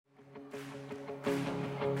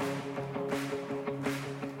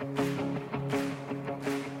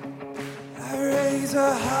is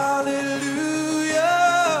a hallelujah.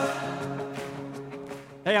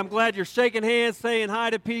 Hey, I'm glad you're shaking hands, saying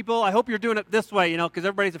hi to people. I hope you're doing it this way, because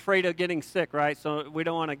everybody's afraid of getting sick, right? So we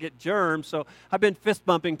don't want to get germs. So I've been fist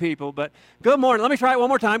bumping people. But good morning. Let me try it one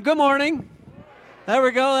more time. Good morning. There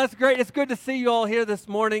we go. That's great. It's good to see you all here this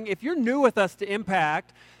morning. If you're new with us to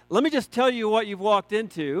Impact, let me just tell you what you've walked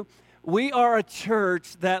into. We are a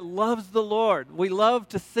church that loves the Lord. We love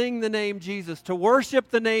to sing the name Jesus, to worship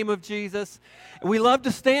the name of Jesus. We love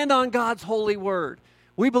to stand on God's holy word.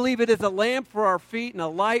 We believe it is a lamp for our feet and a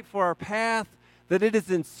light for our path, that it is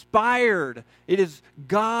inspired. It is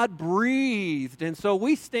God-breathed. And so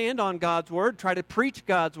we stand on God's word, try to preach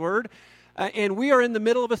God's word. And we are in the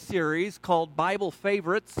middle of a series called Bible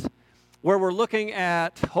Favorites, where we're looking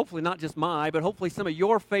at, hopefully not just but hopefully some of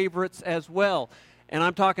your favorites as well. And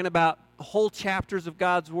I'm talking about whole chapters of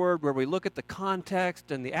God's word where we look at the context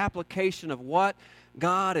and the application of what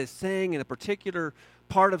God is saying in a particular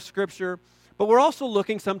part of Scripture. But we're also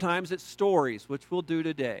looking sometimes at stories, which we'll do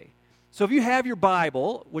today. So if you have your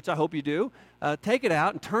Bible, which I hope you do, take it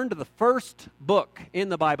out and turn to the first book in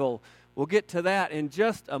the Bible. We'll get to that in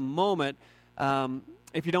just a moment.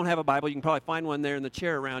 If you don't have a Bible, you can probably find one there in the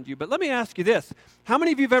chair around you. But let me ask you this. How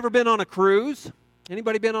many of you have ever been on a cruise?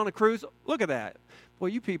 Anybody been on a cruise? Look at that. Boy,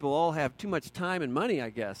 you people all have too much time and money, I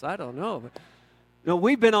guess. I don't know. But,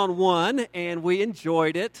 we've been on one, and we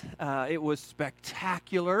enjoyed it. It was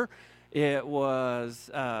spectacular. It was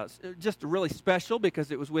just really special because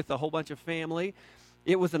it was with a whole bunch of family.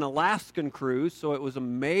 It was an Alaskan cruise, so it was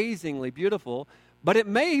amazingly beautiful. But it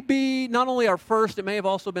may be not only our first, it may have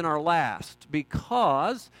also been our last,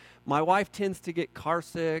 because my wife tends to get car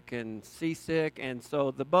sick and seasick, and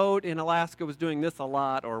so the boat in Alaska was doing this a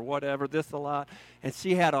lot or whatever, this a lot, and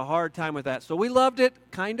she had a hard time with that. So we loved it,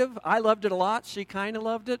 kind of. I loved it a lot. She kind of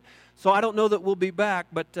loved it. So I don't know that we'll be back,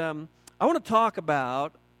 but I want to talk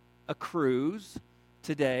about a cruise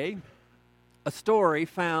today, a story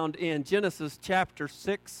found in Genesis chapter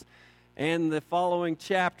 6 and the following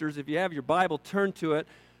chapters. If you have your Bible, turn to it.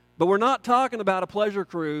 But we're not talking about a pleasure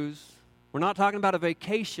cruise. We're not talking about a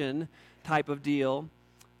vacation type of deal.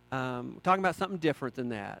 We're talking about something different than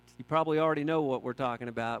that. You probably already know what we're talking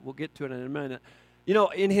about. We'll get to it in a minute.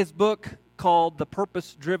 In his book called The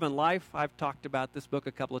Purpose-Driven Life, I've talked about this book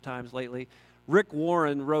a couple of times lately, Rick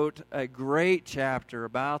Warren wrote a great chapter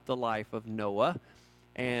about the life of Noah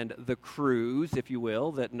and the cruise, if you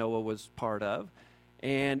will, that Noah was part of.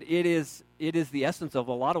 And it is the essence of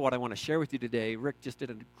a lot of what I want to share with you today. Rick just did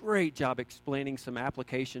a great job explaining some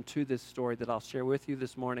application to this story that I'll share with you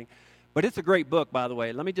this morning. But it's a great book, by the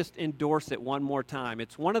way. Let me just endorse it one more time.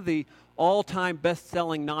 It's one of the all-time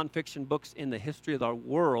best-selling nonfiction books in the history of the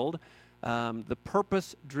world, The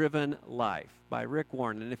Purpose-Driven Life by Rick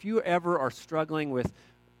Warren. And if you ever are struggling with,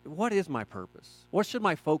 what is my purpose? What should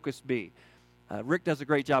my focus be? Rick does a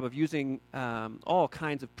great job of using all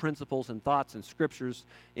kinds of principles and thoughts and scriptures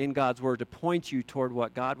in God's Word to point you toward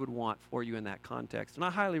what God would want for you in that context. And I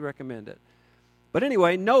highly recommend it. But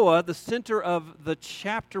anyway, Noah, the center of the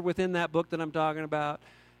chapter within that book that I'm talking about,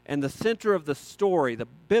 and the center of the story, the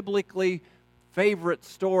biblically favorite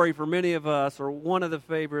story for many of us, or one of the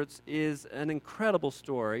favorites, is an incredible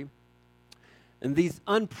story. And these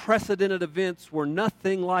unprecedented events were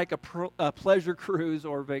nothing like a pleasure cruise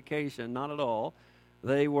or vacation, not at all.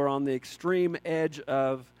 They were on the extreme edge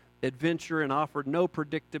of adventure and offered no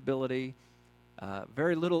predictability,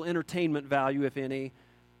 very little entertainment value, if any.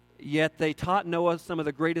 Yet they taught Noah some of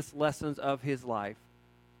the greatest lessons of his life.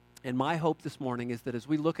 And my hope this morning is that as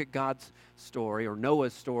we look at God's story, or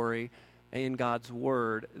Noah's story, in God's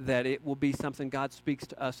Word, that it will be something God speaks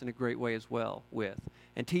to us in a great way as well with,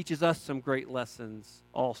 and teaches us some great lessons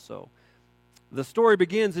also. The story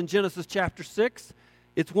begins in Genesis chapter 6.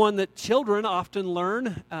 It's one that children often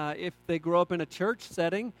learn if they grow up in a church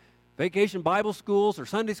setting, vacation Bible schools or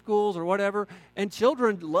Sunday schools or whatever, and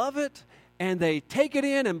children love it, and they take it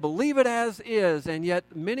in and believe it as is, and yet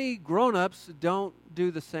many grown-ups don't do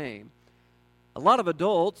the same. A lot of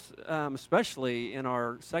adults, especially in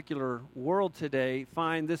our secular world today,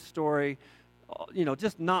 find this story,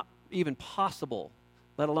 just not even possible,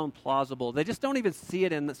 let alone plausible. They just don't even see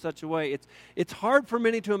it in such a way. It's hard for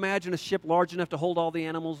many to imagine a ship large enough to hold all the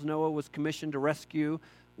animals Noah was commissioned to rescue,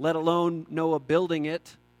 let alone Noah building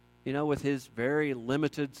it, with his very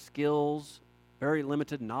limited skills, very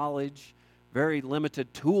limited knowledge, very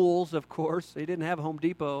limited tools, of course. He didn't have Home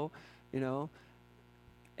Depot,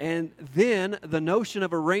 And then the notion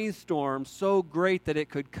of a rainstorm so great that it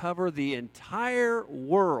could cover the entire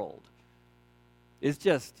world is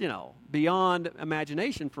just, beyond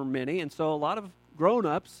imagination for many. And so a lot of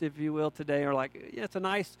grown-ups, if you will, today are like, yeah, it's a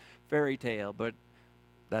nice fairy tale, but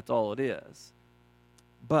That's all it is.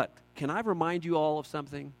 But can I remind you all of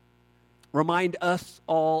something? Remind us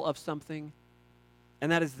all of something?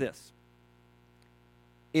 And that is this.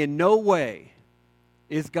 In no way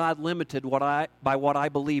is God limited by what I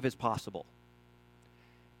believe is possible.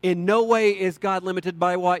 In no way is God limited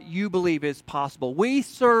by what you believe is possible. We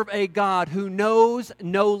serve a God who knows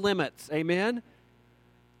no limits. Amen?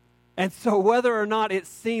 And so whether or not it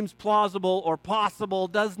seems plausible or possible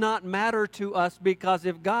does not matter to us, because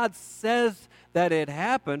if God says that it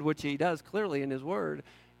happened, which he does clearly in his word,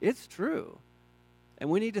 it's true. And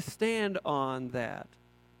we need to stand on that.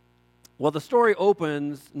 Well, the story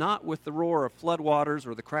opens not with the roar of floodwaters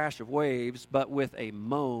or the crash of waves, but with a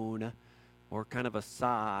moan or kind of a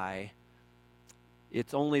sigh.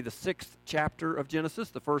 It's only the 6th chapter of Genesis,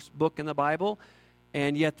 the first book in the Bible,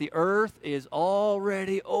 and yet the earth is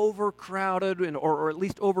already overcrowded or at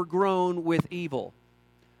least overgrown with evil.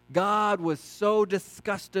 God was so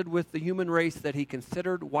disgusted with the human race that he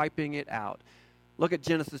considered wiping it out. Look at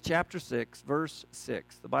Genesis chapter 6, verse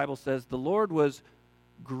 6. The Bible says, the Lord was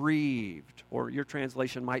grieved, or your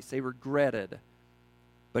translation might say regretted.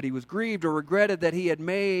 But he was grieved or regretted that he had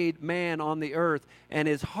made man on the earth, and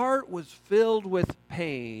his heart was filled with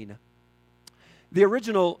pain. The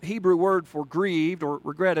original Hebrew word for grieved or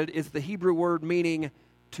regretted is the Hebrew word meaning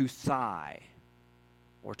to sigh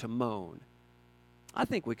or to moan. I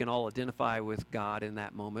think we can all identify with God in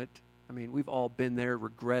that moment. I mean, we've all been there,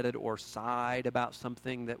 regretted or sighed about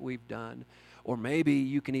something that we've done. Or maybe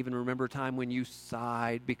you can even remember a time when you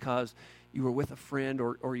sighed because you were with a friend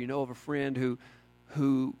or you know of a friend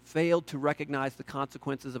who failed to recognize the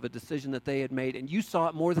consequences of a decision that they had made, and you saw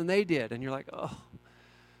it more than they did, and you're like, oh,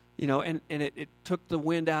 you know, and it took the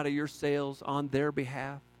wind out of your sails on their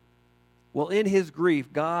behalf. Well, in his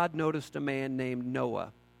grief, God noticed a man named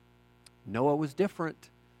Noah. Noah was different.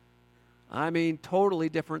 I mean, totally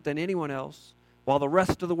different than anyone else. While the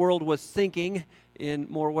rest of the world was sinking in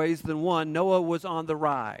more ways than one, Noah was on the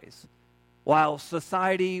rise. While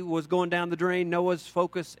society was going down the drain, Noah's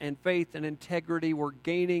focus and faith and integrity were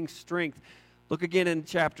gaining strength. Look again in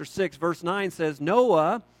chapter 6, verse 9 says,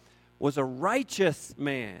 Noah was a righteous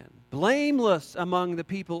man, blameless among the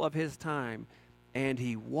people of his time, and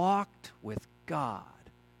he walked with God.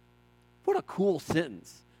 What a cool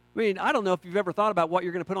sentence. I mean, I don't know if you've ever thought about what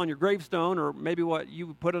you're going to put on your gravestone, or maybe what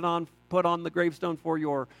you put on the gravestone for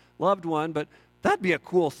your loved one, but that'd be a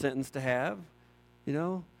cool sentence to have, you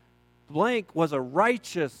know. Blank was a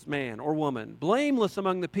righteous man or woman, blameless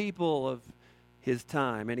among the people of his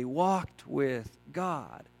time, and he walked with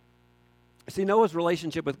God. See, Noah's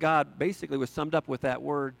relationship with God basically was summed up with that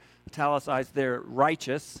word italicized there,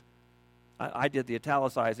 righteous. I did the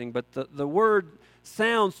italicizing, but the word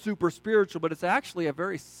sounds super spiritual, but it's actually a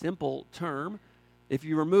very simple term. If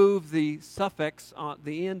you remove the suffix on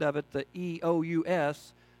the end of it, the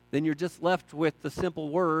E-O-U-S, then you're just left with the simple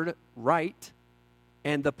word right.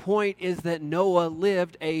 And the point is that Noah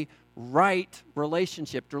lived a right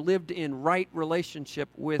relationship, or lived in right relationship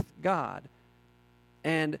with God.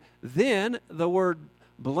 And then the word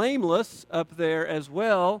blameless up there as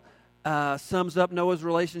well sums up Noah's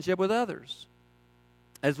relationship with others.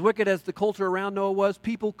 As wicked as the culture around Noah was,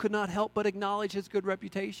 people could not help but acknowledge his good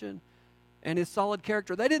reputation and his solid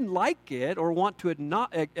character. They didn't like it or want to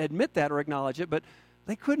admit that or acknowledge it, but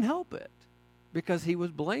they couldn't help it because he was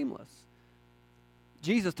blameless.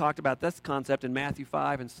 Jesus talked about this concept in Matthew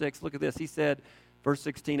 5 and 6. Look at this. He said, verse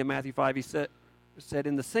 16 of Matthew 5, he said,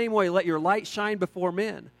 in the same way, let your light shine before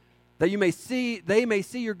men, that they may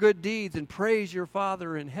see your good deeds and praise your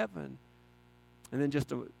Father in heaven. And then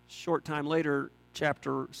just a short time later,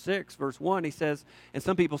 chapter 6, verse 1, he says, and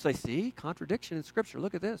some people say, see, contradiction in Scripture.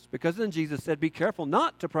 Look at this. Because then Jesus said, be careful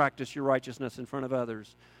not to practice your righteousness in front of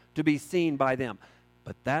others, to be seen by them.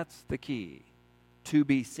 But that's the key, to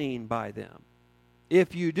be seen by them.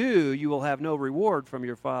 If you do, you will have no reward from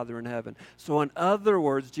your Father in heaven. So in other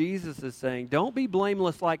words, Jesus is saying, don't be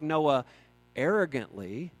blameless like Noah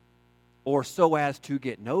arrogantly, or so as to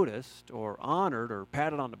get noticed or honored or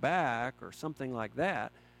patted on the back or something like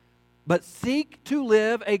that. But seek to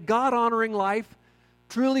live a God-honoring life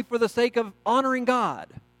truly for the sake of honoring God.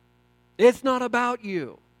 It's not about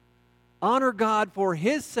you. Honor God for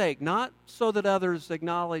His sake, not so that others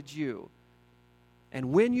acknowledge you.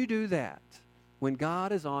 And when you do that, when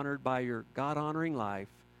God is honored by your God-honoring life,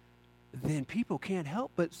 then people can't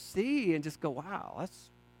help but see and just go, wow, that's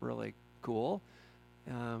really cool.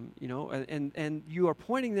 And you are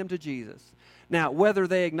pointing them to Jesus. Now, whether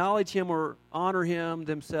they acknowledge Him or honor Him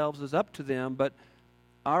themselves is up to them, but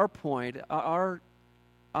our point, our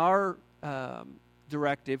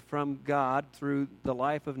directive from God through the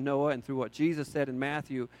life of Noah and through what Jesus said in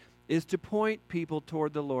Matthew is to point people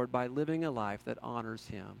toward the Lord by living a life that honors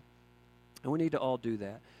Him. And we need to all do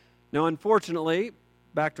that. Now, unfortunately,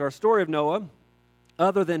 back to our story of Noah,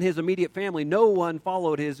 other than his immediate family, no one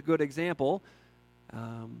followed his good example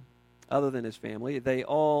other than his family. They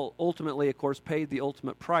all ultimately, of course, paid the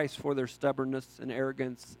ultimate price for their stubbornness and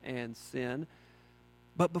arrogance and sin.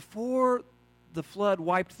 But before the flood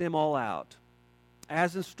wiped them all out,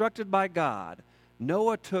 as instructed by God,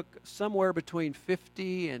 Noah took somewhere between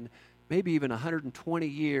 50 and maybe even 120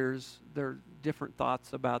 years. There are different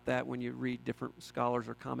thoughts about that when you read different scholars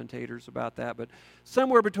or commentators about that, but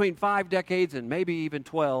somewhere between 5 decades and maybe even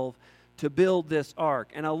 12 to build this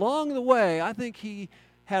ark. And along the way, I think he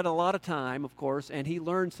had a lot of time, of course, and he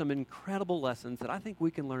learned some incredible lessons that I think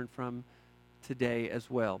we can learn from today as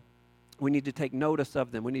well. We need to take notice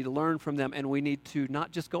of them. We need to learn from them, and we need to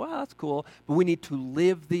not just go, oh, that's cool, but we need to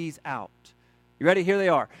live these out. You ready? Here they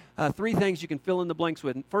are. 3 things you can fill in the blanks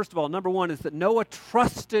with. First of all, number 1 is that Noah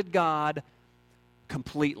trusted God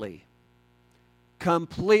completely.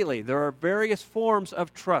 Completely. There are various forms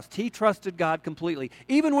of trust. He trusted God completely.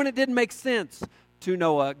 Even when it didn't make sense to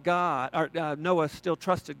Noah, Noah still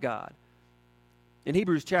trusted God. In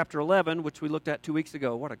Hebrews chapter 11, which we looked at 2 weeks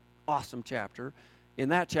ago, what an awesome chapter. In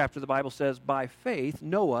that chapter, the Bible says, by faith,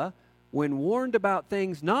 Noah, when warned about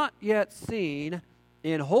things not yet seen,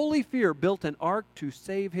 in holy fear built an ark to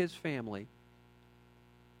save his family.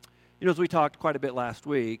 You know, as we talked quite a bit last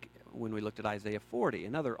week when we looked at Isaiah 40,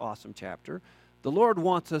 another awesome chapter, the Lord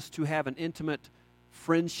wants us to have an intimate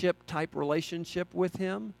friendship-type relationship with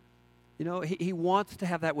Him. You know, He wants to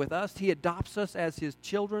have that with us. He adopts us as His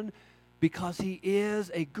children because He is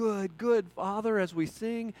a good, good Father, as we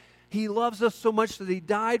sing. He loves us so much that He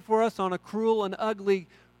died for us on a cruel and ugly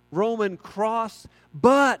Roman cross.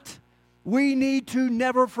 But we need to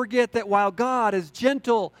never forget that while God is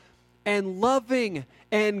gentle and loving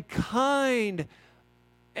and kind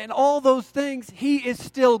and all those things, He is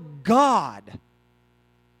still God.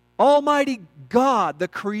 Almighty God, the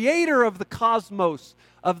creator of the cosmos,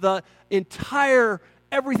 of the entire,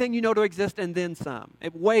 everything you know to exist, and then some.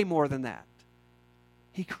 Way more than that.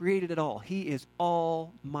 He created it all. He is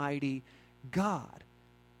Almighty God.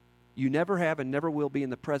 You never have and never will be in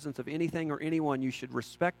the presence of anything or anyone you should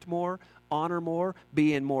respect more, honor more,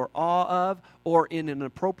 be in more awe of, or in an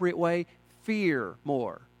appropriate way, fear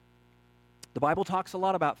more. The Bible talks a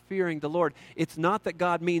lot about fearing the Lord. It's not that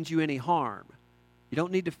God means you any harm. You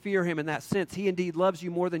don't need to fear Him in that sense. He indeed loves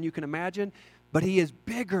you more than you can imagine, but He is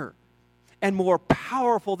bigger and more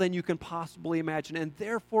powerful than you can possibly imagine. And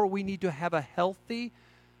therefore, we need to have a healthy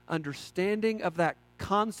understanding of that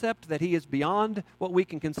concept, that He is beyond what we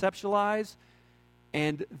can conceptualize,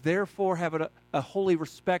 and therefore have a holy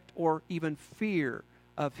respect or even fear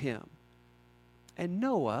of Him. And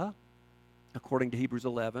Noah, according to Hebrews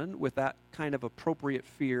 11, with that kind of appropriate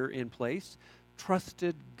fear in place,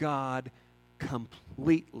 trusted God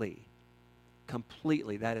completely.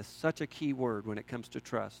 Completely. That is such a key word when it comes to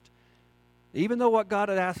trust. Even though what God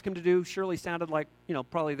had asked him to do surely sounded like,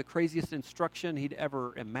 probably the craziest instruction he'd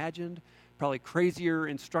ever imagined, probably crazier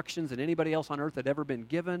instructions than anybody else on earth had ever been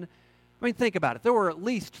given. I mean, think about it. There were at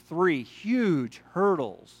least 3 huge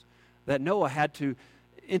hurdles that Noah had to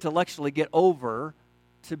intellectually get over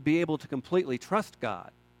to be able to completely trust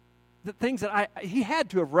God. The things that he had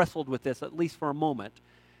to have wrestled with this at least for a moment.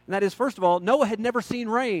 And that is, first of all, Noah had never seen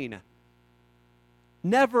rain.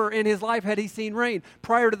 Never in his life had he seen rain.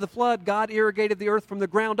 Prior to the flood, God irrigated the earth from the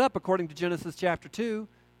ground up, according to Genesis chapter 2.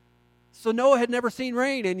 So Noah had never seen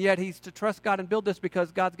rain, and yet he's to trust God and build this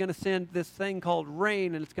because God's going to send this thing called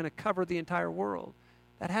rain, and it's going to cover the entire world.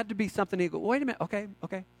 That had to be something he'd go, wait a minute, okay.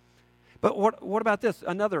 But what about this?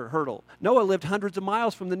 Another hurdle. Noah lived hundreds of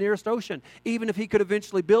miles from the nearest ocean. Even if he could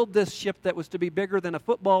eventually build this ship that was to be bigger than a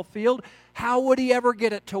football field, how would he ever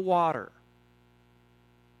get it to water?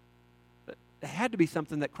 It had to be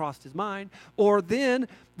something that crossed his mind. Or then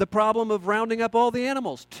the problem of rounding up all the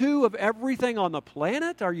animals. 2 of everything on the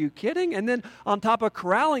planet? Are you kidding? And then on top of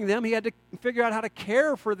corralling them, he had to figure out how to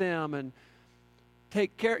care for them and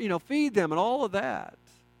take care, feed them and all of that.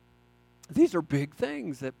 These are big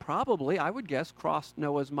things that probably, I would guess, crossed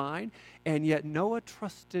Noah's mind. And yet Noah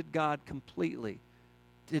trusted God completely.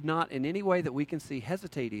 Did not in any way that we can see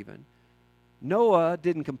hesitate even. Noah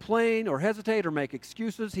didn't complain or hesitate or make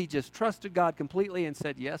excuses. He just trusted God completely and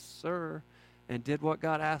said, yes, sir, and did what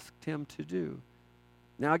God asked him to do.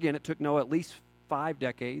 Now, again, it took Noah at least 5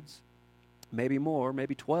 decades, maybe more,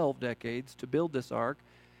 maybe 12 decades to build this ark,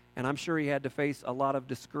 and I'm sure he had to face a lot of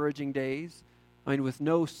discouraging days. I mean, with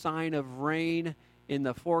no sign of rain in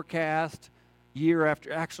the forecast, year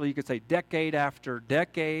after, actually you could say decade after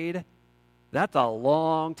decade. That's a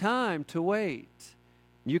long time to wait.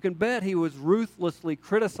 You can bet he was ruthlessly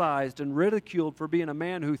criticized and ridiculed for being a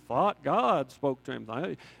man who thought God spoke to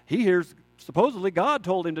him. He hears, supposedly God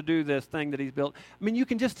told him to do this thing that he's built. I mean, you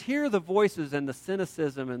can just hear the voices and the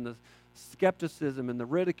cynicism and the skepticism and the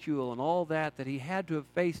ridicule and all that he had to have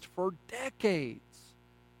faced for decades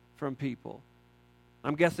from people.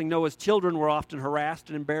 I'm guessing Noah's children were often harassed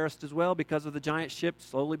and embarrassed as well because of the giant ship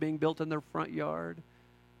slowly being built in their front yard.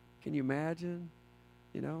 Can you imagine?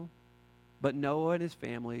 But Noah and his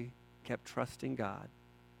family kept trusting God,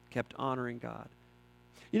 kept honoring God.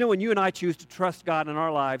 When you and I choose to trust God in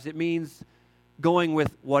our lives, it means going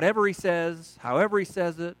with whatever he says, however he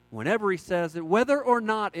says it, whenever he says it, whether or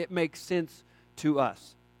not it makes sense to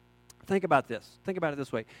us. Think about this. Think about it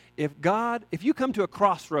this way. If you come to a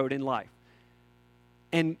crossroad in life,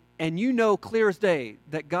 and you know clear as day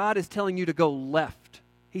that God is telling you to go left,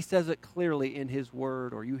 he says it clearly in his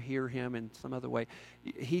word, or you hear him in some other way.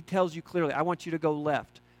 He tells you clearly, I want you to go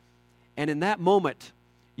left. And in that moment,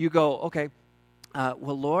 you go, okay,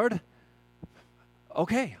 well, Lord,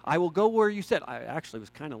 okay, I will go where you said. I actually was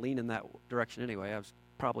kind of leaning that direction anyway. I was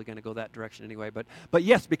probably going to go that direction anyway. But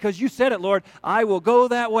yes, because you said it, Lord, I will go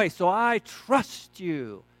that way. So I trust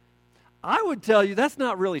you. I would tell you that's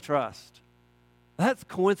not really trust. That's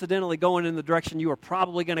coincidentally going in the direction you were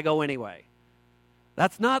probably going to go anyway.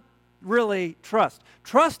 That's not really trust.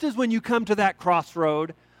 Trust is when you come to that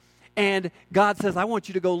crossroad and God says, I want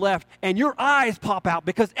you to go left, and your eyes pop out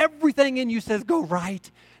because everything in you says, go right.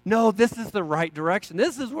 No, this is the right direction.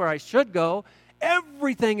 This is where I should go.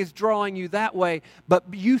 Everything is drawing you that way, but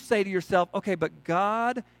you say to yourself, okay, but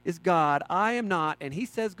God is God. I am not, and he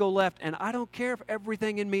says go left, and I don't care if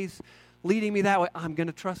everything in me is leading me that way. I'm going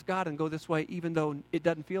to trust God and go this way, even though it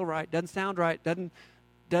doesn't feel right, doesn't sound right, doesn't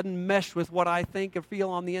mesh with what I think or feel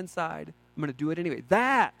on the inside. I'm going to do it anyway.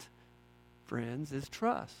 That, friends, is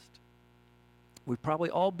trust. We've probably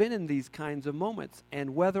all been in these kinds of moments,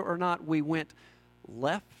 and whether or not we went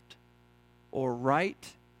left or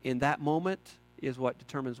right in that moment is what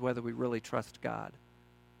determines whether we really trust God.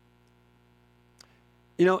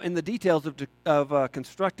 In the details of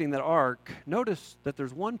constructing that ark, notice that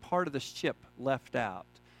there's one part of the ship left out.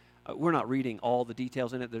 We're not reading all the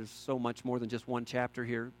details in it. There's so much more than just one chapter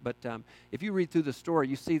here. But if you read through the story,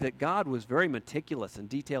 you see that God was very meticulous and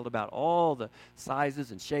detailed about all the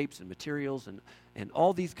sizes and shapes and materials and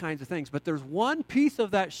all these kinds of things. But there's one piece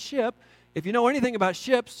of that ship, if you know anything about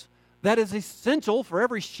ships, that is essential for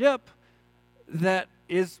every ship, that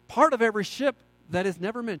is part of every ship that is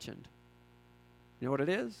never mentioned. You know what it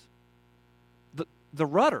is? The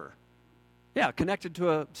rudder. Yeah, connected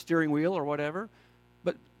to a steering wheel or whatever.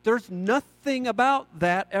 But there's nothing about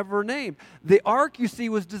that ever named. The ark, you see,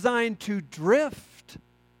 was designed to drift,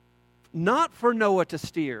 not for Noah to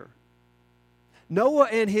steer. Noah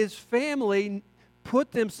and his family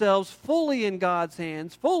put themselves fully in God's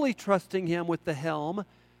hands, fully trusting him with the helm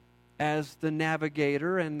as the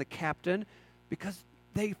navigator and the captain, because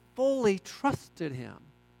they fully trusted him.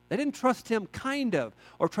 They didn't trust him kind of,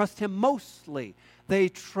 or trust him mostly. They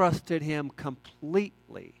trusted him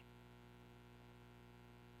completely.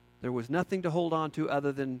 There was nothing to hold on to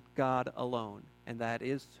other than God alone, and that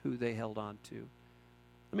is who they held on to.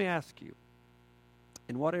 Let me ask you,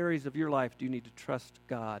 in what areas of your life do you need to trust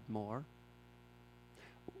God more?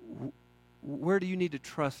 Where do you need to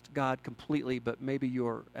trust God completely, but maybe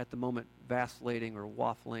you're at the moment vacillating or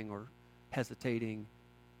waffling or hesitating,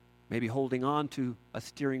 maybe holding on to a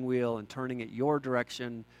steering wheel and turning it your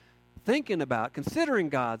direction, thinking about, considering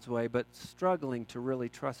God's way, but struggling to really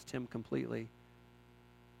trust him completely?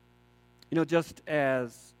 Just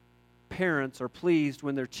as parents are pleased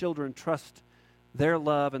when their children trust their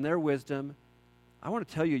love and their wisdom, I want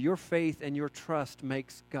to tell you, your faith and your trust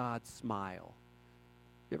makes God smile.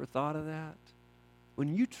 You ever thought of that?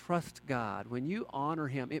 When you trust God, when you honor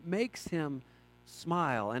him, it makes him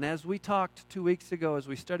smile. And as we talked 2 weeks ago, as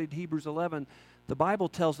we studied Hebrews 11, the Bible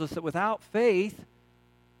tells us that without faith,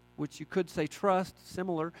 which you could say trust,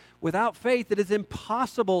 similar, without faith it is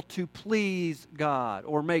impossible to please God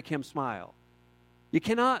or make him smile. You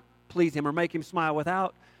cannot please him or make him smile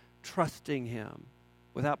without trusting him,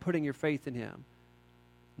 without putting your faith in him.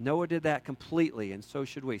 Noah did that completely, and so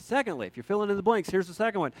should we. Secondly, if you're filling in the blanks, here's the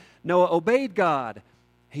second one. Noah obeyed God.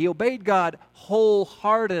 He obeyed God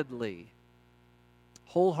wholeheartedly.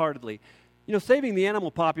 Wholeheartedly. Saving the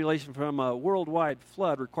animal population from a worldwide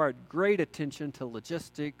flood required great attention to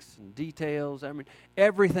logistics and details. I mean,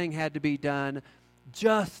 everything had to be done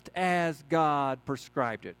just as God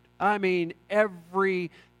prescribed it. I mean,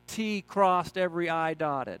 every T crossed, every I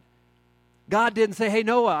dotted. God didn't say, hey,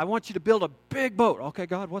 Noah, I want you to build a big boat. Okay,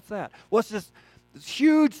 God, what's that? What's this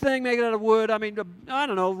huge thing made out of wood? I mean, I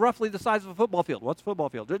don't know, roughly the size of a football field. What's a football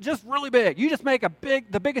field? Just really big. You just make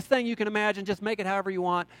the biggest thing you can imagine. Just make it however you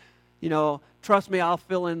want. Trust me, I'll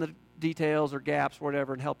fill in the details or gaps or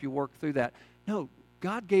whatever and help you work through that. No,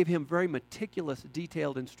 God gave him very meticulous,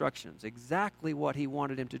 detailed instructions, exactly what he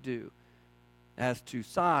wanted him to do as to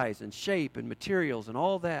size and shape and materials and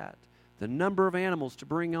all that, the number of animals to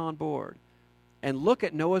bring on board. And look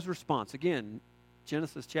at Noah's response. Again,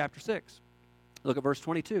 Genesis chapter 6. Look at verse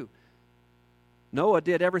 22. Noah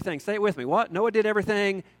did everything. Say it with me. What? Noah did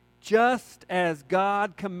everything just as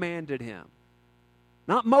God commanded him.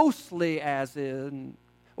 Not mostly as in,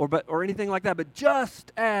 or anything like that, but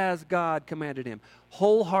just as God commanded him.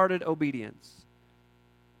 Wholehearted obedience.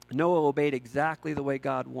 Noah obeyed exactly the way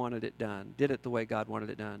God wanted it done. Did it the way God wanted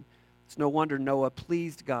it done. It's no wonder Noah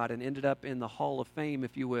pleased God and ended up in the Hall of Fame,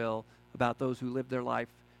 if you will, about those who lived their life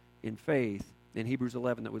in faith in Hebrews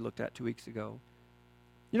 11 that we looked at 2 weeks ago.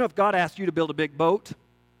 If God asked you to build a big boat,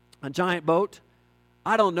 a giant boat,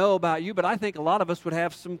 I don't know about you, but I think a lot of us would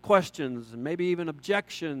have some questions and maybe even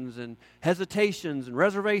objections and hesitations and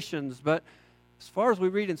reservations. But as far as we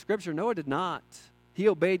read in Scripture, Noah did not. He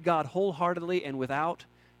obeyed God wholeheartedly and without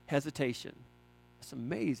hesitation. It's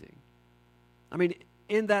amazing. I mean,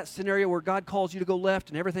 in that scenario where God calls you to go left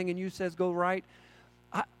and everything in you says go right,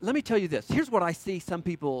 let me tell you this. Here's what I see some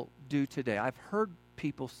people do today. I've heard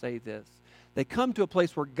people say this. They come to a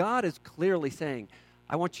place where God is clearly saying,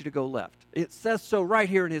 I want you to go left. It says so right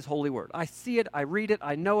here in his holy word. I see it, I read it,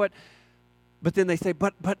 I know it. But then they say,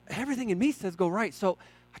 but everything in me says go right. So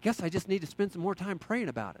I guess I just need to spend some more time praying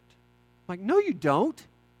about it. I'm like, no, you don't.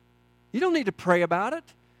 You don't need to pray about it.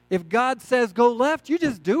 If God says go left, you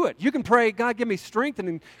just do it. You can pray, God, give me strength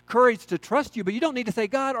and courage to trust you, but you don't need to say,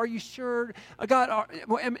 God, are you sure? God,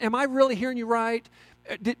 am I really hearing you right?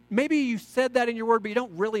 Maybe you said that in your word, but you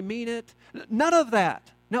don't really mean it. None of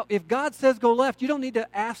that. No, if God says go left, you don't need to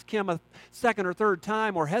ask him a second or third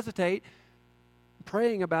time or hesitate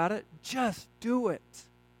praying about it. Just do it.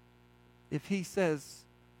 If he says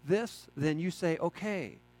this, then you say,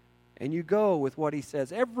 okay. And you go with what he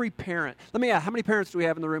says. Every parent, let me ask, how many parents do we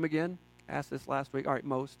have in the room again? I asked this last week. All right,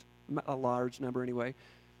 most, a large number anyway.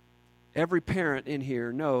 Every parent in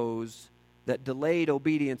here knows that delayed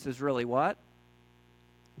obedience is really what?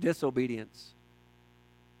 Disobedience.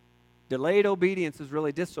 Delayed obedience is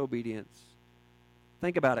really disobedience.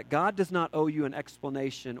 Think about it. God does not owe you an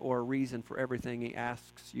explanation or a reason for everything he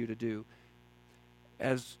asks you to do.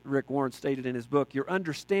 As Rick Warren stated in his book, your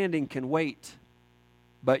understanding can wait,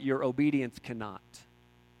 but your obedience cannot.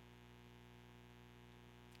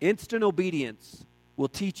 Instant obedience will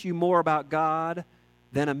teach you more about God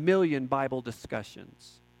than a million Bible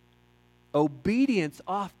discussions. Obedience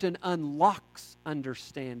often unlocks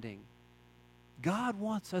understanding. God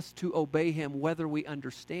wants us to obey him whether we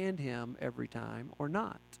understand him every time or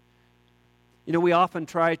not. We often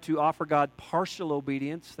try to offer God partial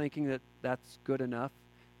obedience, thinking that that's good enough,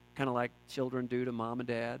 kind of like children do to mom and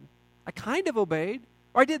dad. I kind of obeyed,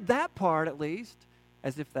 or I did that part at least,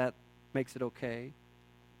 as if that makes it okay.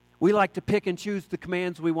 We like to pick and choose the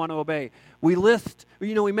commands we want to obey. We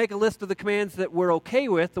make a list of the commands that we're okay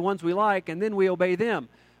with, the ones we like, and then we obey them.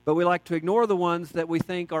 But we like to ignore the ones that we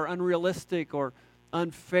think are unrealistic or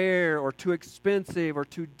unfair or too expensive or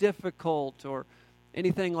too difficult or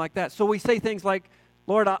anything like that. So we say things like,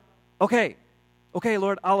 Lord, okay,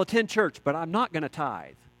 Lord, I'll attend church, but I'm not going to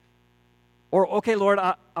tithe. Or, okay, Lord,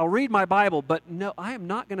 I'll read my Bible, but no, I am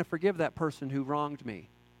not going to forgive that person who wronged me.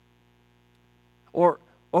 Or,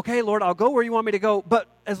 okay, Lord, I'll go where you want me to go, but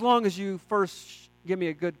as long as you first give me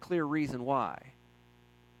a good, clear reason why.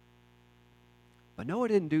 But Noah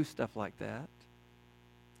didn't do stuff like that.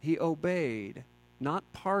 He obeyed, not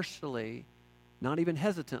partially, not even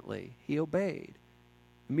hesitantly. He obeyed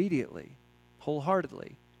immediately,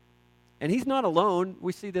 wholeheartedly. And he's not alone.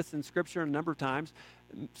 We see this in Scripture a number of times.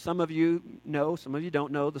 Some of you know, some of you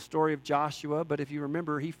don't know the story of Joshua, but if you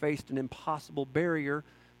remember, he faced an impossible barrier,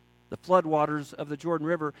 the floodwaters of the Jordan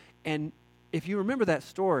River. And if you remember that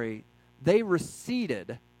story, they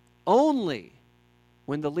receded only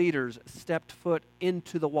when the leaders stepped foot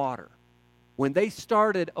into the water. When they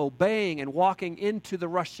started obeying and walking into the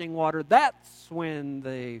rushing water, that's when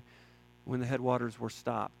the headwaters were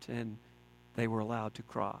stopped and they were allowed to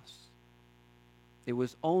cross. It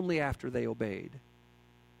was only after they obeyed.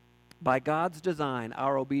 By God's design,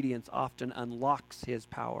 our obedience often unlocks his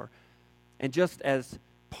power. And just as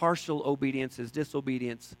partial obedience is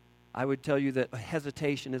disobedience, I would tell you that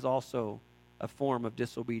hesitation is also a form of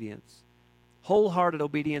disobedience. Wholehearted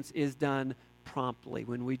obedience is done promptly,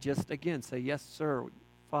 when we just, again, say, yes, sir,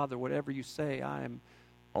 Father, whatever you say, I am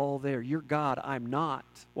all there. You're God, I'm not.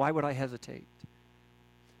 Why would I hesitate?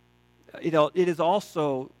 It is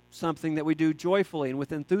also something that we do joyfully and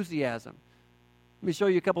with enthusiasm. Let me show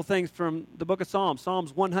you a couple things from the book of Psalms.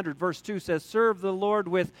 Psalms 100, verse 2 says, serve the Lord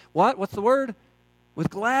with what? What's the word? With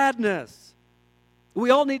gladness. We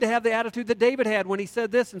all need to have the attitude that David had when he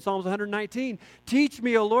said this in Psalms 119. Teach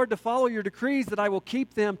me, O Lord, to follow your decrees, that I will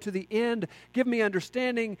keep them to the end. Give me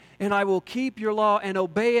understanding, and I will keep your law and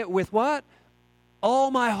obey it with what? All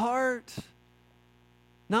my heart.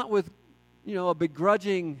 Not with, a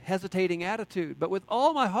begrudging, hesitating attitude, but with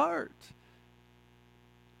all my heart.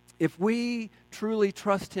 If we truly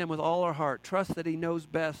trust him with all our heart, trust that he knows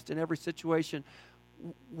best in every situation,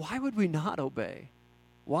 why would we not obey?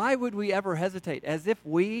 Why would we ever hesitate? As if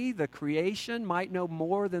we, the creation, might know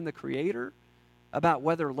more than the Creator about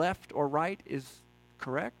whether left or right is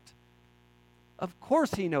correct? Of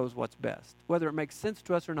course he knows what's best. Whether it makes sense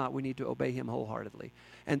to us or not, we need to obey him wholeheartedly.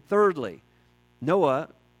 And thirdly, Noah,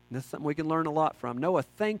 and this is something we can learn a lot from, Noah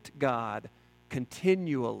thanked God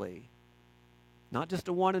continually. Not just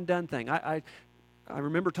a one and done thing. I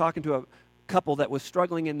remember talking to a couple that was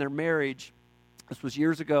struggling in their marriage. This was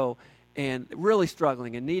years ago, and really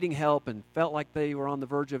struggling and needing help and felt like they were on the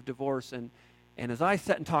verge of divorce. And as I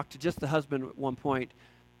sat and talked to just the husband at one point,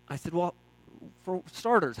 I said, well, for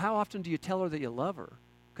starters, how often do you tell her that you love her?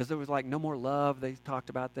 Because there was like no more love. They talked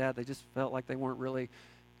about that. They just felt like they weren't really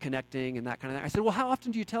connecting and that kind of thing. I said, well, how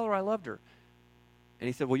often do you tell her I loved her? And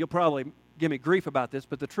he said, well, you'll probably give me grief about this,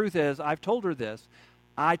 but the truth is, I've told her this.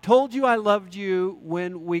 I told you I loved you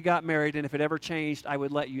when we got married, and if it ever changed, I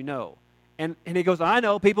would let you know. And he goes, I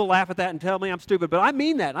know, people laugh at that and tell me I'm stupid, but I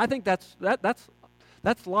mean that. And I think that's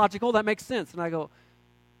logical. That makes sense. And I go,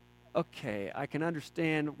 okay, I can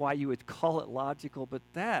understand why you would call it logical, but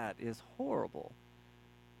that is horrible.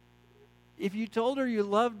 If you told her you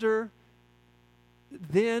loved her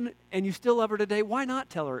then and you still love her today, why not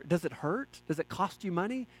tell her? Does it hurt? Does it cost you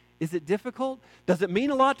money? Is it difficult? Does it mean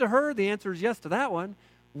a lot to her? The answer is yes to that one.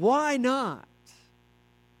 Why not?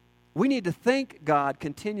 We need to thank God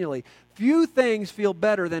continually. Few things feel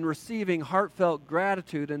better than receiving heartfelt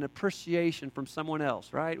gratitude and appreciation from someone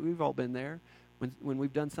else, right? We've all been there when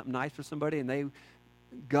we've done something nice for somebody and they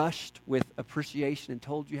gushed with appreciation and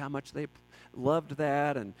told you how much they loved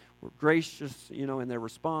that and were gracious, in their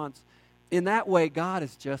response. In that way, God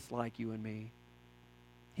is just like you and me.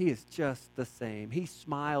 He is just the same. He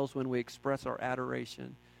smiles when we express our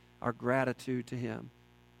adoration, our gratitude to him.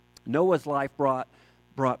 Noah's life brought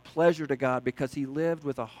pleasure to God because he lived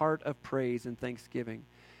with a heart of praise and thanksgiving.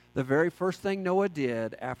 The very first thing Noah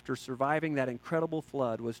did after surviving that incredible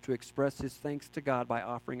flood was to express his thanks to God by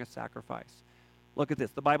offering a sacrifice. Look at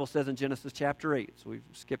this. The Bible says in Genesis chapter 8, so we've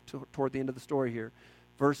skipped toward the end of the story here,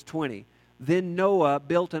 verse 20. Then Noah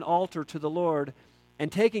built an altar to the Lord,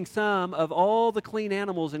 and taking some of all the clean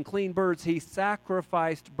animals and clean birds, he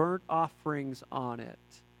sacrificed burnt offerings on it.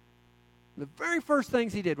 The very first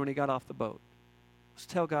things he did when he got off the boat was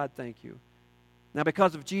tell God thank you. Now,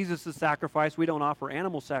 because of Jesus' sacrifice, we don't offer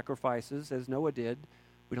animal sacrifices as Noah did.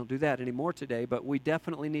 We don't do that anymore today, but we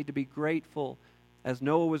definitely need to be grateful as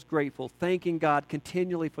Noah was grateful, thanking God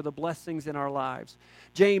continually for the blessings in our lives.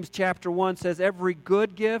 James chapter 1 says, every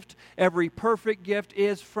good gift, every perfect gift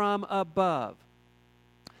is from above.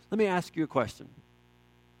 Let me ask you a question.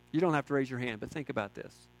 You don't have to raise your hand, but think about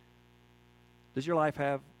this. Does your life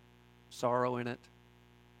have sorrow in it?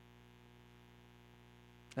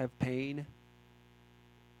 Have pain?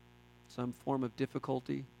 Some form of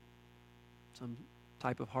difficulty? Some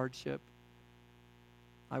type of hardship?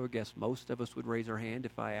 I would guess most of us would raise our hand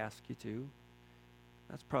if I asked you to.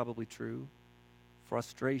 That's probably true.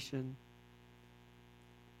 Frustration.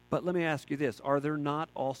 But let me ask you this. Are there not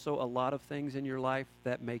also a lot of things in your life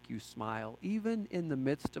that make you smile, even in the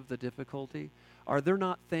midst of the difficulty? Are there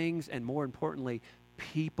not things, and more importantly,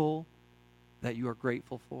 people that you are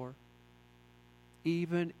grateful for?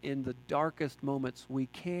 Even in the darkest moments, we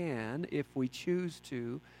can, if we choose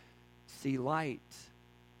to, see light.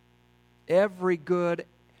 Every good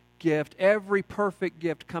gift, every perfect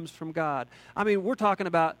gift comes from God. I mean, we're talking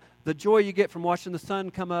about the joy you get from watching the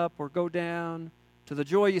sun come up or go down, to the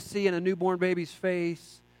joy you see in a newborn baby's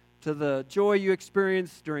face, to the joy you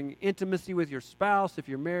experience during intimacy with your spouse if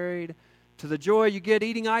you're married, to the joy you get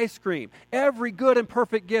eating ice cream. Every good and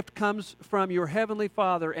perfect gift comes from your Heavenly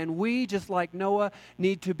Father, and we, just like Noah,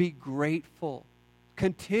 need to be grateful,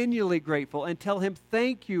 continually grateful, and tell him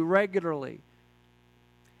thank you regularly.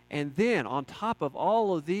 And then, on top of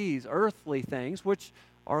all of these earthly things, which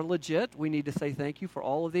are legit, we need to say thank you for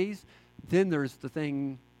all of these, then there's the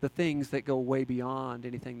thing the things that go way beyond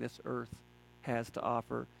anything this earth has to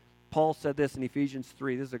offer. Paul said this in Ephesians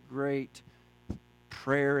 3. This is a great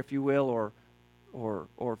prayer, if you will,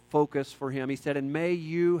 or focus for him. He said, "And may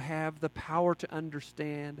you have the power to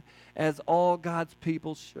understand, as all God's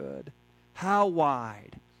people should, how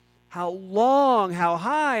wide, how long, how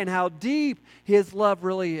high, and how deep his love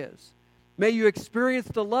really is. May you experience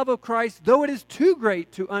the love of Christ, though it is too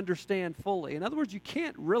great to understand fully." In other words, you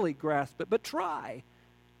can't really grasp it, but try.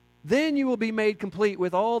 "Then you will be made complete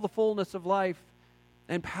with all the fullness of life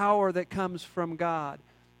and power that comes from God."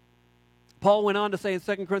 Paul went on to say in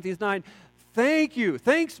 2 Corinthians 9,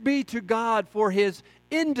 thanks be to God for his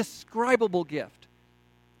indescribable gift.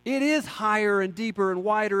 It is higher and deeper and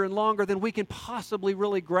wider and longer than we can possibly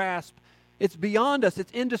really grasp. It's beyond us.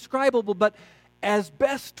 It's indescribable, but as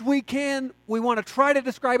best we can, we want to try to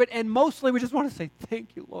describe it, and mostly we just want to say,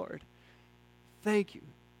 thank you, Lord. Thank you.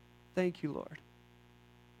 Thank you, Lord.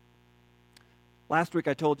 Last week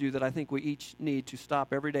I told you that I think we each need to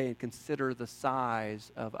stop every day and consider the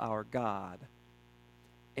size of our God.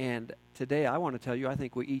 And today I want to tell you I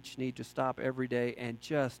think we each need to stop every day and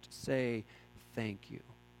just say thank you.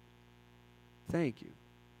 Thank you.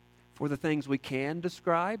 For the things we can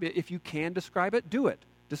describe. If you can describe it, do it.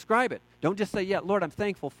 Describe it. Don't just say, yeah, Lord, I'm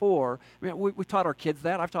thankful for. I mean, we taught our kids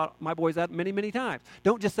that. I've taught my boys that many, many times.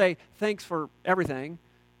 Don't just say thanks for everything.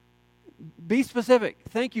 Be specific.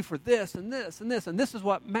 Thank you for this and this and this, and this is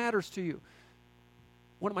what matters to you.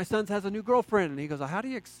 One of my sons has a new girlfriend, and he goes, how do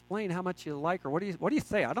you explain how much you like her? What do you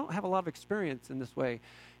say? I don't have a lot of experience in this way.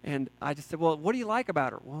 And I just said, well, what do you like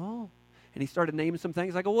about her? Well, and he started naming some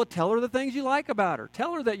things. I go, well, tell her the things you like about her.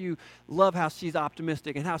 Tell her that you love how she's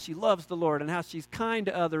optimistic and how she loves the Lord and how she's kind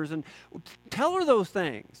to others. And tell her those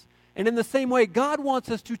things. And in the same way, God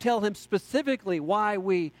wants us to tell him specifically why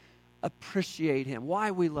we appreciate him,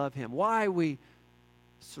 why we love him, why we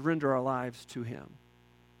surrender our lives to him.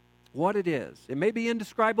 What it is. It may be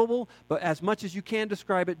indescribable, but as much as you can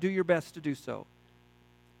describe it, do your best to do so.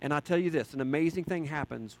 And I tell you this, an amazing thing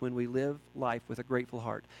happens when we live life with a grateful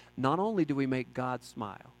heart. Not only do we make God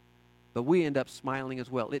smile, but we end up smiling as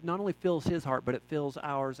well. It not only fills his heart, but it fills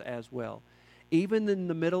ours as well. Even in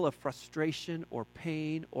the middle of frustration or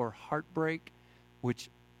pain or heartbreak, which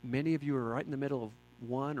many of you are right in the middle of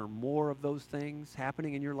one or more of those things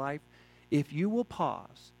happening in your life, if you will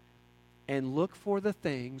pause and look for the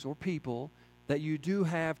things or people that you do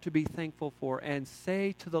have to be thankful for and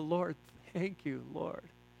say to the Lord, thank you, Lord,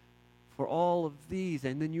 for all of these,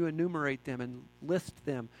 and then you enumerate them and list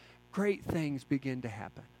them, great things begin to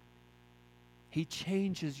happen. He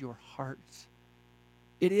changes your hearts.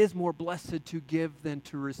 It is more blessed to give than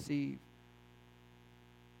to receive.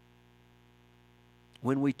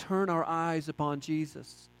 When we turn our eyes upon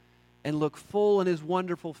Jesus and look full in his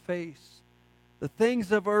wonderful face, the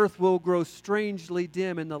things of earth will grow strangely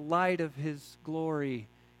dim in the light of his glory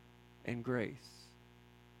and grace.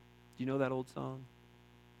 Do you know that old song?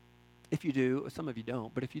 If you do, some of you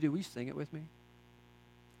don't, but if you do, will you sing it with me?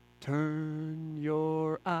 Turn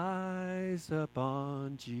your eyes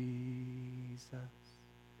upon Jesus.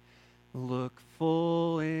 Look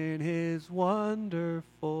full in his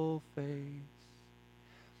wonderful face.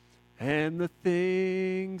 And the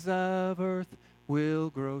things of earth will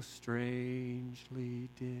grow strangely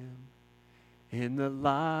dim in the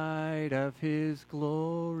light of his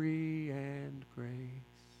glory and grace.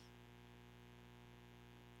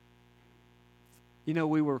 You know,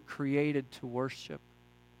 we were created to worship.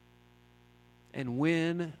 And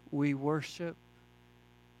when we worship,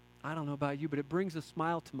 I don't know about you, but it brings a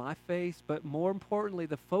smile to my face. But more importantly,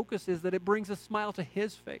 the focus is that it brings a smile to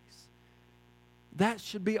his face. That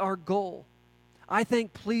should be our goal. I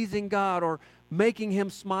think pleasing God or making him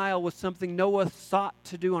smile was something Noah sought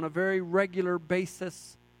to do on a very regular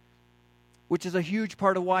basis, which is a huge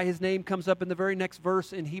part of why his name comes up in the very next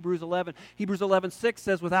verse in Hebrews 11. Hebrews 11:6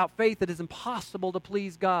 says, without faith it is impossible to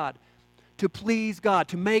please God,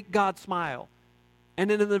 to make God smile. And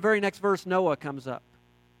then in the very next verse, Noah comes up.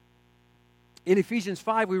 In Ephesians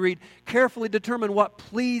 5, we read, carefully determine what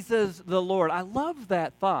pleases the Lord. I love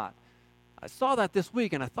that thought. I saw that this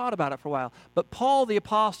week and I thought about it for a while. But Paul the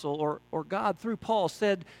apostle, or God through Paul,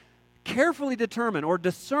 said, carefully determine or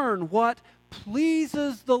discern what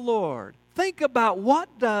pleases the Lord. Think about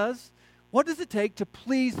what does it take to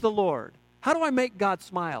please the Lord? How do I make God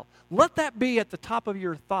smile? Let that be at the top of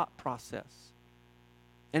your thought process.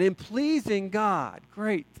 And in pleasing God,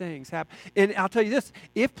 great things happen. And I'll tell you this,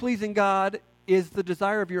 if pleasing God is the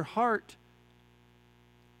desire of your heart,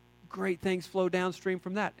 great things flow downstream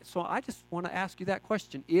from that. So I just want to ask you that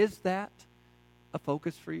question. Is that a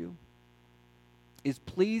focus for you? Is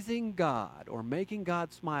pleasing God or making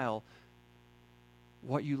God smile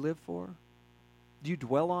what you live for? Do you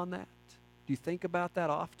dwell on that? Do you think about that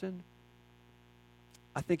often?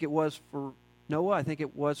 I think it was for Noah. I think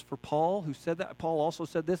it was for Paul who said that. Paul also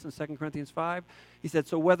said this in 2 Corinthians 5. He said,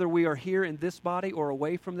 so whether we are here in this body or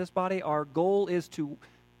away from this body, our goal is to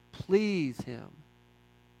please him.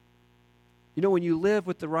 You know, when you live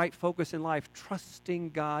with the right focus in life, trusting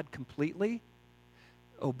God completely,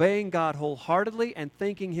 obeying God wholeheartedly, and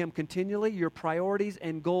thanking him continually, your priorities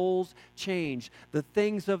and goals change. The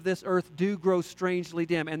things of this earth do grow strangely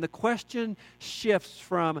dim. And the question shifts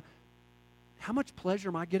from, how much pleasure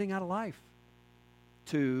am I getting out of life?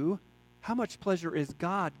 To, how much pleasure is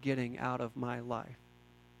God getting out of my life?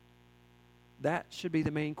 That should be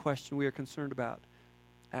the main question we are concerned about.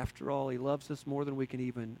 After all, he loves us more than we can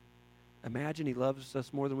even imagine. He loves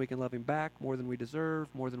us more than we can love him back, more than we deserve,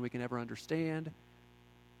 more than we can ever understand.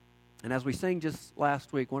 And as we sang just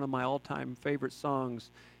last week, one of my all-time favorite songs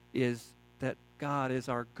is that God is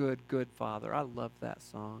our good, good Father. I love that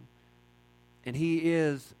song. And he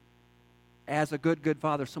is, as a good, good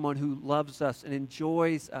Father, someone who loves us and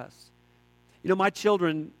enjoys us. You know, my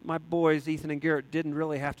children, my boys, Ethan and Garrett, didn't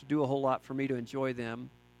really have to do a whole lot for me to enjoy them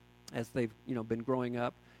as they've, been growing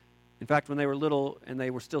up. In fact, when they were little and they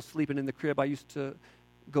were still sleeping in the crib, I used to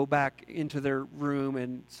go back into their room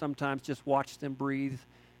and sometimes just watch them breathe,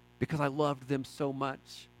 because I loved them so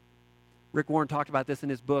much. Rick Warren talked about this in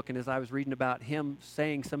his book, and as I was reading about him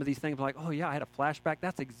saying some of these things, I'm like, oh yeah, I had a flashback.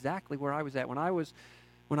 That's exactly where I was at. When I was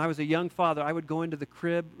a young father, I would go into the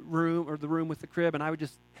crib room, or the room with the crib, and I would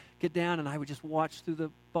just get down and I would just watch through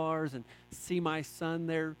the bars and see my son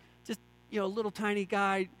there, just, a little tiny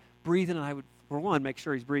guy breathing, and I would, for one, make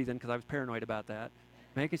sure he's breathing, because I was paranoid about that,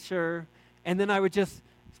 making sure. And then I would just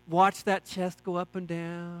watch that chest go up and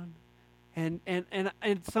down. And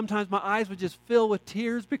sometimes my eyes would just fill with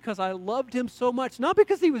tears because I loved him so much. Not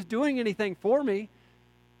because he was doing anything for me,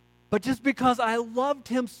 but just because I loved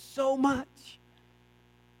him so much.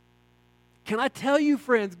 Can I tell you,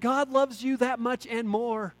 friends, God loves you that much and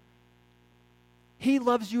more. He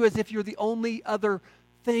loves you as if you're the only other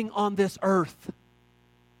thing on this earth.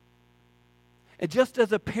 And just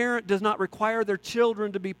as a parent does not require their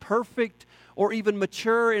children to be perfect or even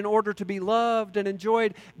mature in order to be loved and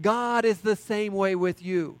enjoyed, God is the same way with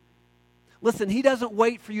you. Listen, he doesn't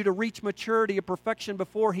wait for you to reach maturity or perfection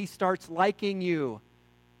before he starts liking you.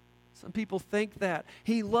 Some people think that.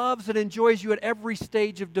 He loves and enjoys you at every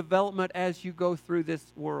stage of development as you go through this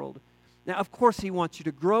world. Now, of course, he wants you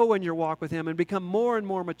to grow in your walk with him and become more and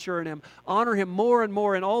more mature in him, honor him more and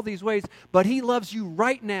more in all these ways, but he loves you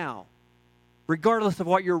right now, regardless of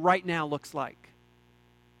what your right now looks like.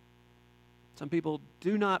 Some people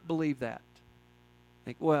do not believe that.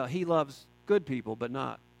 Think, well, he loves good people, but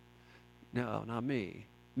not me.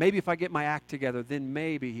 Maybe if I get my act together, then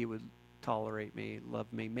maybe he would tolerate me, love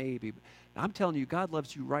me, maybe. I'm telling you, God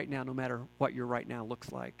loves you right now, no matter what your right now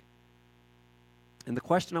looks like. And the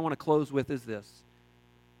question I want to close with is this.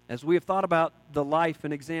 As we have thought about the life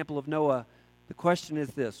and example of Noah, the question is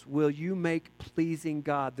this: will you make pleasing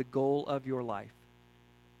God the goal of your life?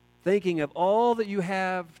 Thinking of all that you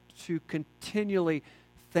have to continually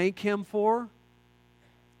thank him for,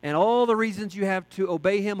 and all the reasons you have to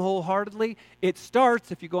obey him wholeheartedly. It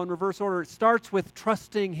starts, if you go in reverse order, it starts with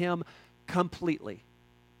trusting him completely.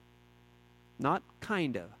 Not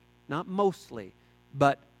kind of, not mostly,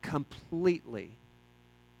 but completely.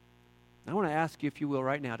 I want to ask you, if you will,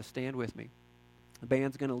 right now to stand with me. The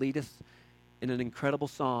band's going to lead us in an incredible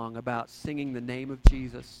song about singing the name of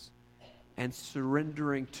Jesus and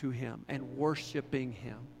surrendering to him and worshiping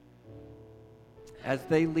him. As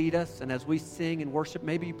they lead us and as we sing and worship,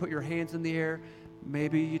 maybe you put your hands in the air,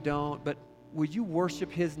 maybe you don't, but will you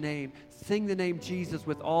worship his name? Sing the name Jesus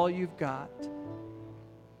with all you've got.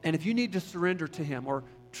 And if you need to surrender to him or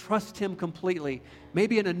trust him completely,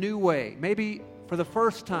 maybe in a new way, maybe for the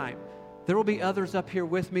first time, there will be others up here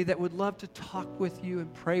with me that would love to talk with you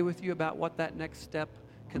and pray with you about what that next step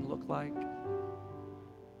can look like.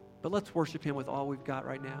 But let's worship him with all we've got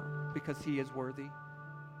right now, because he is worthy.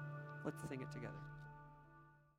 Let's sing it together.